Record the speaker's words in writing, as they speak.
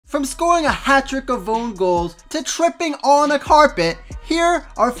From scoring a hat-trick of own goals to tripping on a carpet, here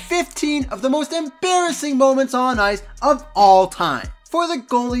are 15 of the most embarrassing moments on ice of all time. For the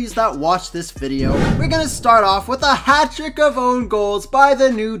goalies that watch this video, we're going to start off with a hat-trick of own goals by the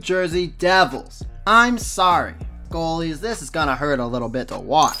New Jersey Devils. I'm sorry, goalies, this is going to hurt a little bit to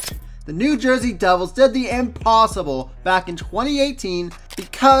watch. The New Jersey Devils did the impossible back in 2018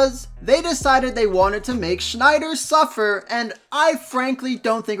 because they decided they wanted to make Schneider suffer, and I frankly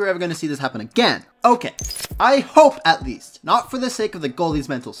don't think we're ever going to see this happen again. Okay, I hope at least, not for the sake of the goalie's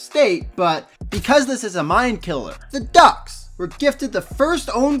mental state, but because this is a mind killer. The Ducks were gifted the first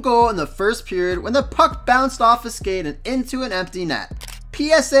own goal in the first period when the puck bounced off a skate and into an empty net.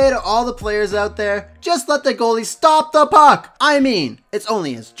 PSA to all the players out there, just let the goalie stop the puck. I mean, it's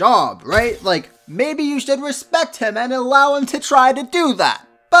only his job, right? Like, maybe you should respect him and allow him to try to do that.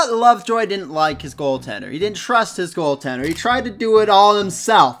 But Lovejoy didn't like his goaltender. He didn't trust his goaltender. He tried to do it all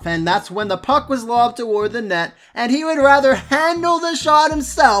himself, and that's when the puck was lobbed toward the net, and he would rather handle the shot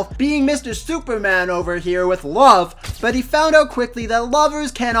himself, being Mr. Superman over here with Love, but he found out quickly that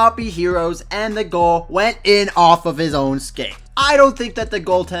lovers cannot be heroes, and the goal went in off of his own skate. I don't think that the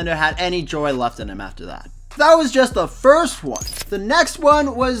goaltender had any joy left in him after that. That was just the first one. The next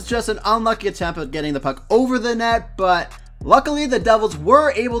one was just an unlucky attempt at getting the puck over the net, but luckily the Devils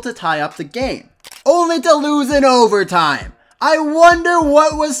were able to tie up the game, only to lose in overtime. I wonder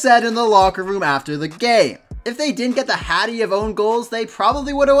what was said in the locker room after the game. If they didn't get the Hattie of own goals, they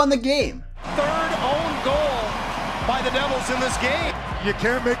probably would have won the game. Third own goal by the Devils in this game. You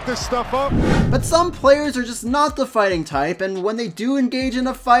can't make this stuff up. But some players are just not the fighting type, and when they do engage in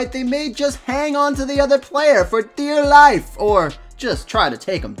a fight, they may just hang on to the other player for dear life, or just try to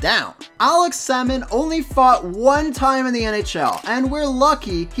take him down. Alex Semin only fought one time in the NHL, and we're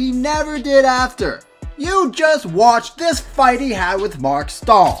lucky he never did after. You just watched this fight he had with Mark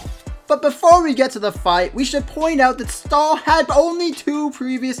Stahl. But before we get to the fight, we should point out that Stahl had only 2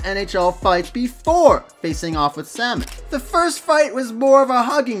 previous NHL fights before facing off with Semin. The first fight was more of a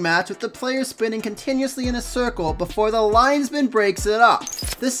hugging match with the player spinning continuously in a circle before the linesman breaks it up.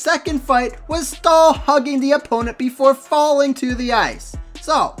 The second fight was Stahl hugging the opponent before falling to the ice.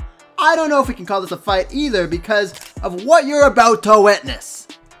 So, I don't know if we can call this a fight either because of what you're about to witness.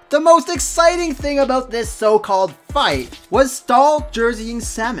 The most exciting thing about this so-called fight was Stahl jerseying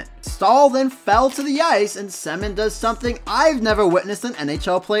Semin. Stahl then fell to the ice and Semin does something I've never witnessed an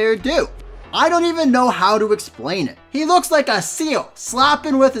NHL player do. I don't even know how to explain it. He looks like a seal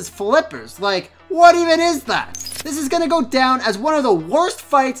slapping with his flippers. Like, what even is that? This is gonna go down as one of the worst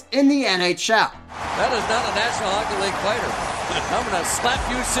fights in the NHL. That is not a National Hockey League fighter. I'm gonna slap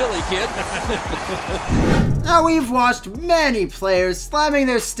you silly, kid. Now, we've watched many players slamming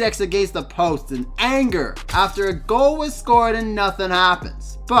their sticks against the post in anger after a goal was scored and nothing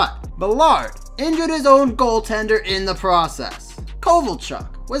happens. But Ballard injured his own goaltender in the process.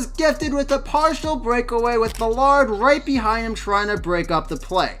 Kovalchuk was gifted with a partial breakaway with Ballard right behind him trying to break up the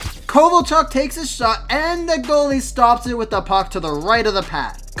play. Kovalchuk takes a shot and the goalie stops it with the puck to the right of the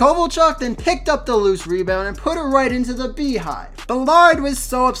pad. Kovalchuk then picked up the loose rebound and put it right into the beehive. Ballard was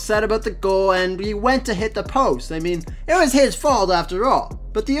so upset about the goal and he went to hit the post. I mean, it was his fault after all.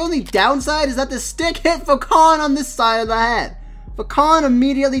 But the only downside is that the stick hit Vaughn on this side of the head. Vaughn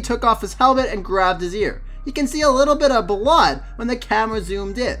immediately took off his helmet and grabbed his ear. You can see a little bit of blood when the camera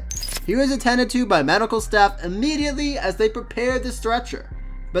zoomed in. He was attended to by medical staff immediately as they prepared the stretcher.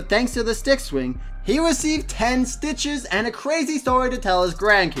 But thanks to the stick swing, he received 10 stitches and a crazy story to tell his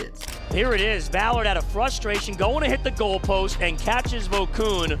grandkids. Here it is, Ballard out of frustration going to hit the goalpost and catches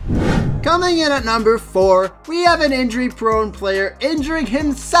Vaughn. Coming in at number 4, we have an injury-prone player injuring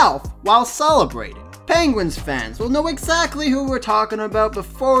himself while celebrating. Penguins fans will know exactly who we're talking about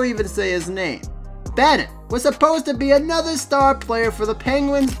before we even say his name. Bennett was supposed to be another star player for the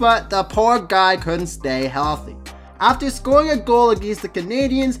Penguins, but the poor guy couldn't stay healthy. After scoring a goal against the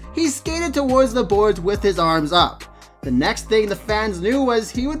Canadiens, he skated towards the boards with his arms up. The next thing the fans knew was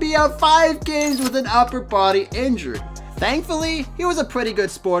he would be out 5 games with an upper body injury. Thankfully, he was a pretty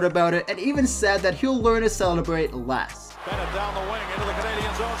good sport about it and even said that he'll learn to celebrate less. Bennett down the wing into the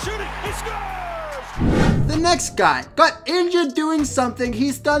Canadian zone, shooting, he scores! The next guy got injured doing something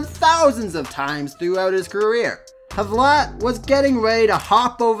he's done thousands of times throughout his career. Havlat was getting ready to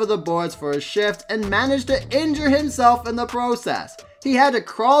hop over the boards for a shift and managed to injure himself in the process. He had to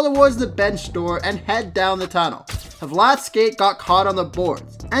crawl towards the bench door and head down the tunnel. Havlat's skate got caught on the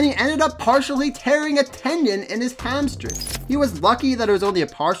boards, and he ended up partially tearing a tendon in his hamstring. He was lucky that it was only a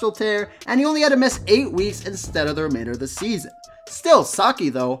partial tear, and he only had to miss 8 weeks instead of the remainder of the season. Still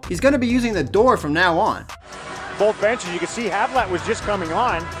sucky though, he's going to be using the door from now on. both benches. You can see Havlat was just coming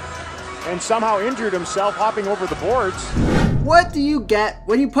on and somehow injured himself hopping over the boards. What do you get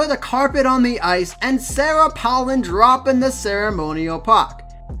when you put a carpet on the ice and Sarah Paulin dropping the ceremonial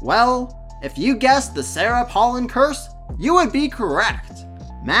puck? Well, if you guessed the Sarah Paulin curse, you would be correct.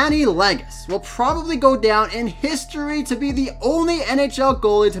 Manny Legis will probably go down in history to be the only NHL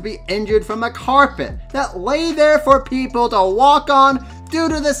goalie to be injured from a carpet that lay there for people to walk on due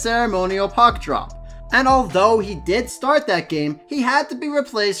to the ceremonial puck drop. And although he did start that game, he had to be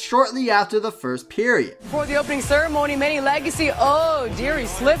replaced shortly after the first period. For the opening ceremony, Manny Legacy, oh dear, he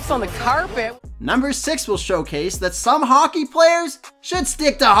slips on the carpet. Number 6 will showcase that some hockey players should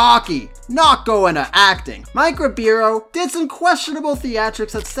stick to hockey, not go into acting. Mike Ribeiro did some questionable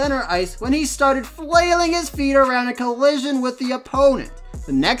theatrics at center ice when he started flailing his feet around a collision with the opponent.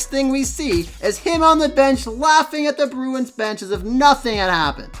 The next thing we see is him on the bench laughing at the Bruins bench as if nothing had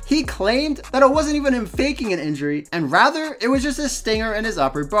happened. He claimed that it wasn't even him faking an injury, and rather it was just a stinger in his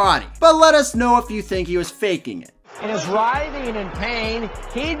upper body. But let us know if you think he was faking it. And is writhing and in pain,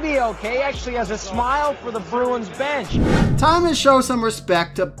 he'd be okay. Actually has a smile for the Bruins bench. Time to show some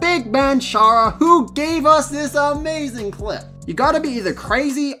respect to big man Chara, who gave us this amazing clip. You gotta be either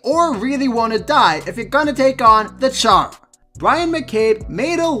crazy or really want to die if you're gonna take on the Chara. Brian McCabe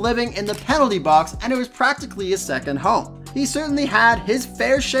made a living in the penalty box and it was practically his second home. He certainly had his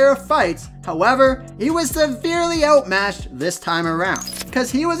fair share of fights, however, he was severely outmatched this time around,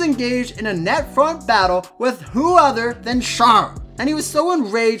 because he was engaged in a net front battle with who other than Chara. And he was so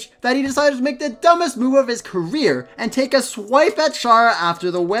enraged that he decided to make the dumbest move of his career and take a swipe at Chara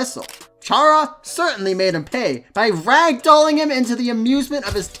after the whistle. Chara certainly made him pay by ragdolling him into the amusement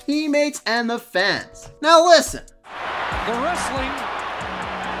of his teammates and the fans. Now listen. The wrestling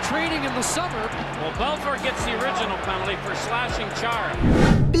training in the summer. Well, Belfour gets the original penalty for slashing Chara.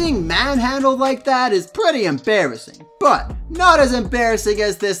 Being manhandled like that is pretty embarrassing, but not as embarrassing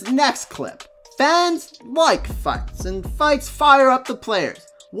as this next clip. Fans like fights, and fights fire up the players.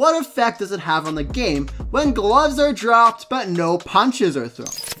 What effect does it have on the game when gloves are dropped but no punches are thrown?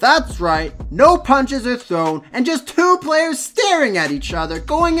 That's right, no punches are thrown and just two players staring at each other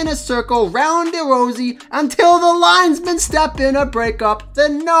going in a circle round the rosy until the linesmen step in to break up the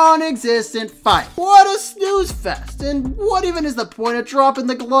non-existent fight. What a snooze fest, and what even is the point of dropping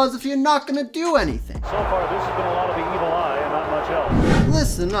the gloves if you're not going to do anything? So far this has been a lot of the evil eye and not much else.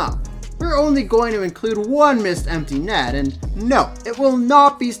 Listen up. We're only going to include one missed empty net, and no, it will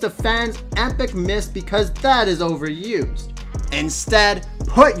not be Stefan's epic miss because that is overused. Instead,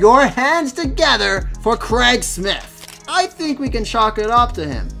 put your hands together for Craig Smith. I think we can chalk it up to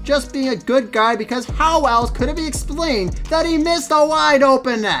him, just being a good guy, because how else could it be explained that he missed a wide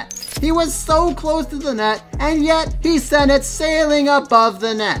open net? He was so close to the net, and yet he sent it sailing above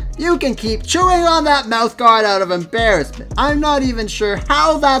the net. You can keep chewing on that mouthguard out of embarrassment. I'm not even sure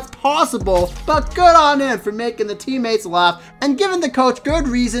how that's possible, but good on him for making the teammates laugh and giving the coach good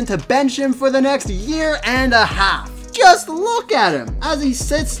reason to bench him for the next year and a half. Just look at him as he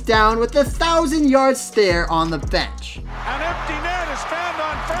sits down with the 1,000-yard stare on the bench. An empty net is found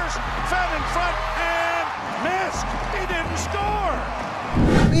on first, fed in front, and missed. He didn't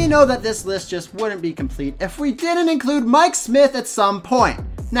score. We know that this list just wouldn't be complete if we didn't include Mike Smith at some point.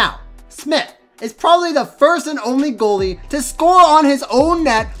 Now, Smith is probably the first and only goalie to score on his own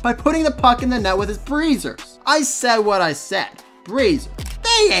net by putting the puck in the net with his breezers. I said what I said. Breezers.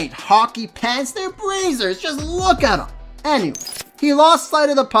 They ain't hockey pants, they're breezers. Just look at them. Anyway, he lost sight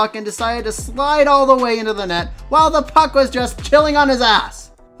of the puck and decided to slide all the way into the net while the puck was just chilling on his ass.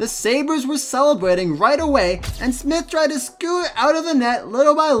 The Sabres were celebrating right away, and Smith tried to scoot out of the net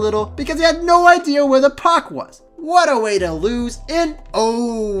little by little because he had no idea where the puck was. What a way to lose in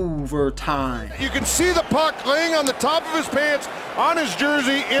overtime. You can see the puck laying on the top of his pants on his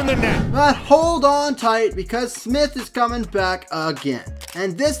jersey in the net. But hold on tight because Smith is coming back again.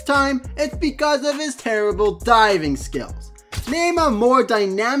 And this time, it's because of his terrible diving skills. Name a more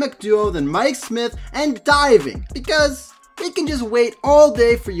dynamic duo than Mike Smith and diving, because we can just wait all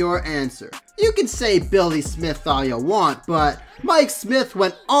day for your answer. You can say Billy Smith all you want, but Mike Smith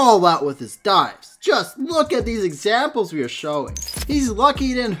went all out with his dives. Just look at these examples we are showing. He's lucky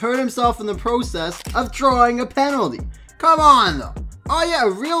he didn't hurt himself in the process of drawing a penalty. Come on though. Are you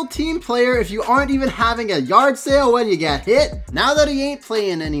a real team player if you aren't even having a yard sale when you get hit? Now that he ain't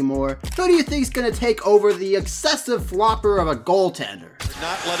playing anymore, who do you think's gonna take over the excessive flopper of a goaltender?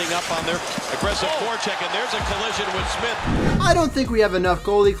 Not letting up on their aggressive forecheck, and there's a collision with Smith. I don't think we have enough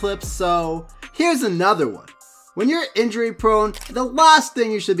goalie clips, so here's another one. When you're injury prone, the last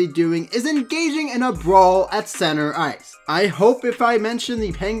thing you should be doing is engaging in a brawl at center ice. I hope if I mention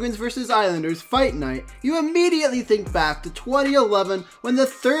the Penguins vs Islanders fight night, you immediately think back to 2011 when the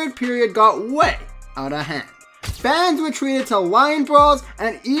third period got way out of hand. Fans were treated to line brawls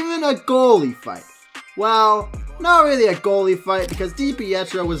and even a goalie fight. Well, not really a goalie fight because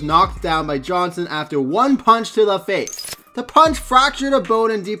DiPietro was knocked down by Johnson after one punch to the face. The punch fractured a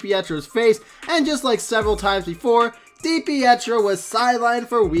bone in DiPietro's face, and just like several times before, DiPietro was sidelined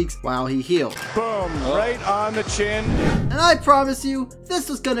for weeks while he healed. Boom, right on the chin. And I promise you, this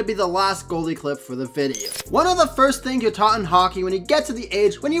is going to be the last goalie clip for the video. One of the first things you're taught in hockey when you get to the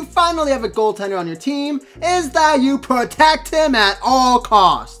age when you finally have a goaltender on your team is that you protect him at all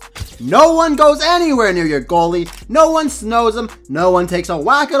costs. No one goes anywhere near your goalie, no one snows him, no one takes a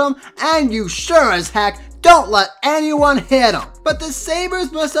whack at him, and you sure as heck don't let anyone hit him. But the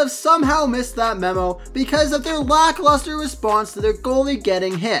Sabres must have somehow missed that memo because of their lackluster response to their goalie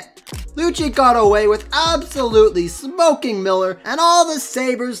getting hit. Lucci got away with absolutely smoking Miller, and all the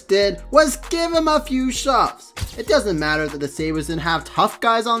Sabres did was give him a few shoves. It doesn't matter that the Sabres didn't have tough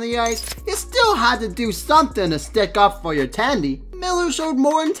guys on the ice, you still had to do something to stick up for your Tandy. Miller showed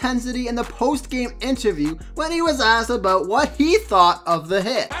more intensity in the post-game interview when he was asked about what he thought of the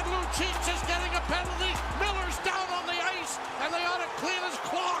hit. And Lucci's is getting a penalty. Miller's down on the ice, and they ought to clean his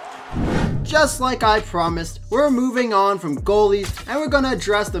clock. Just like I promised, we're moving on from goalies and we're gonna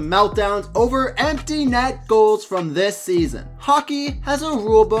address the meltdowns over empty net goals from this season. Hockey has a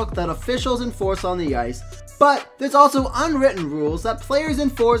rule book that officials enforce on the ice, but there's also unwritten rules that players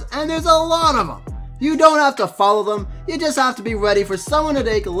enforce, and there's a lot of them. You don't have to follow them, you just have to be ready for someone to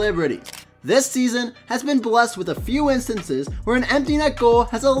take liberties. This season has been blessed with a few instances where an empty net goal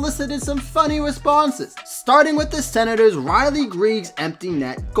has elicited some funny responses, starting with the Senators' Riley Greig's empty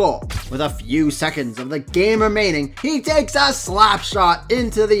net goal. With a few seconds of the game remaining, he takes a slap shot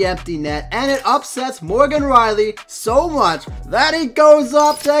into the empty net, and it upsets Morgan Riley so much that he goes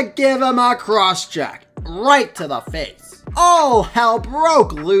up to give him a cross-check right to the face. All hell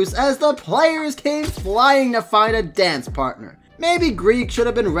broke loose as the players came flying to find a dance partner. Maybe Greig should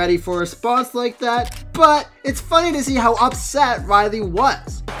have been ready for a response like that, but it's funny to see how upset Riley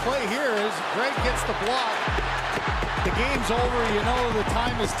was. The play here is Greg gets the block. The game's over, you know the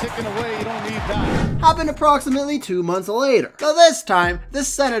time is ticking away, you don't need that. Happened approximately 2 months later. So this time, the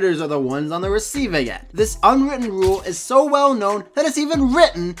Senators are the ones on the receiving end. This unwritten rule is so well known that it's even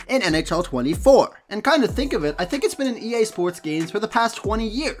written in NHL 24. And kind of think of it, I think it's been in EA Sports games for the past 20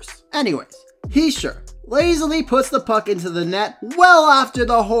 years. Anyways, Hischier lazily puts the puck into the net well after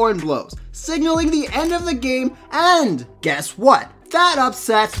the horn blows, signaling the end of the game, and guess what? That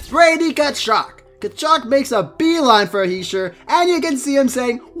upsets Brady Tkachuk. Tkachuk makes a beeline for Hischier, and you can see him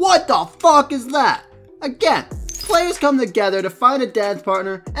saying, "What the fuck is that?" Again, players come together to find a dance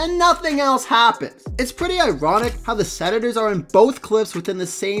partner, and nothing else happens. It's pretty ironic how the Senators are in both clips within the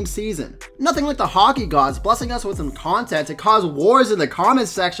same season. Nothing like the hockey gods blessing us with some content to cause wars in the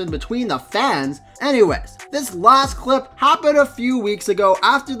comments section between the fans. Anyways, this last clip happened a few weeks ago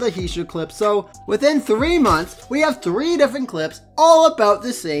after the Hischier clip, so within 3 months, we have 3 different clips all about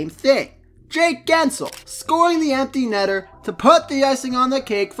the same thing. Jake Guentzel scoring the empty netter to put the icing on the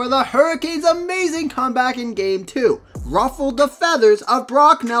cake for the Hurricanes' amazing comeback in Game 2. Ruffled the feathers of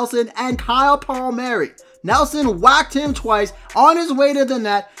Brock Nelson and Kyle Palmieri. Nelson whacked him twice on his way to the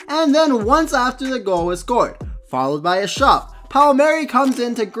net, and then once after the goal was scored, followed by a shove. Palmieri comes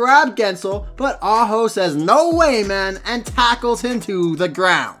in to grab Guentzel, but Aho says no way man and tackles him to the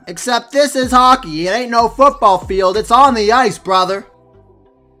ground. Except this is hockey, it ain't no football field, it's on the ice, brother.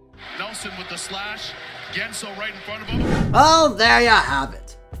 Nelson with the slash. Guentzel right in front of him. Well, there you have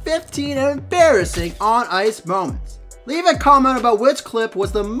it. 15 embarrassing on-ice moments. Leave a comment about which clip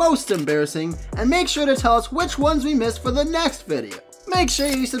was the most embarrassing, and make sure to tell us which ones we missed for the next video. Make sure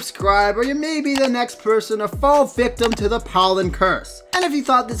you subscribe or you may be the next person to fall victim to the pollen curse. And if you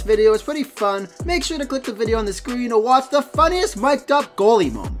thought this video was pretty fun, make sure to click the video on the screen to watch the funniest mic'd up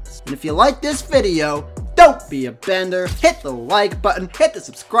goalie moments. And if you like this video, don't be a bender, hit the like button, hit the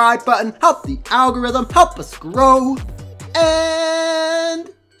subscribe button, help the algorithm, help us grow, and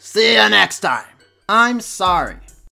see you next time. I'm sorry.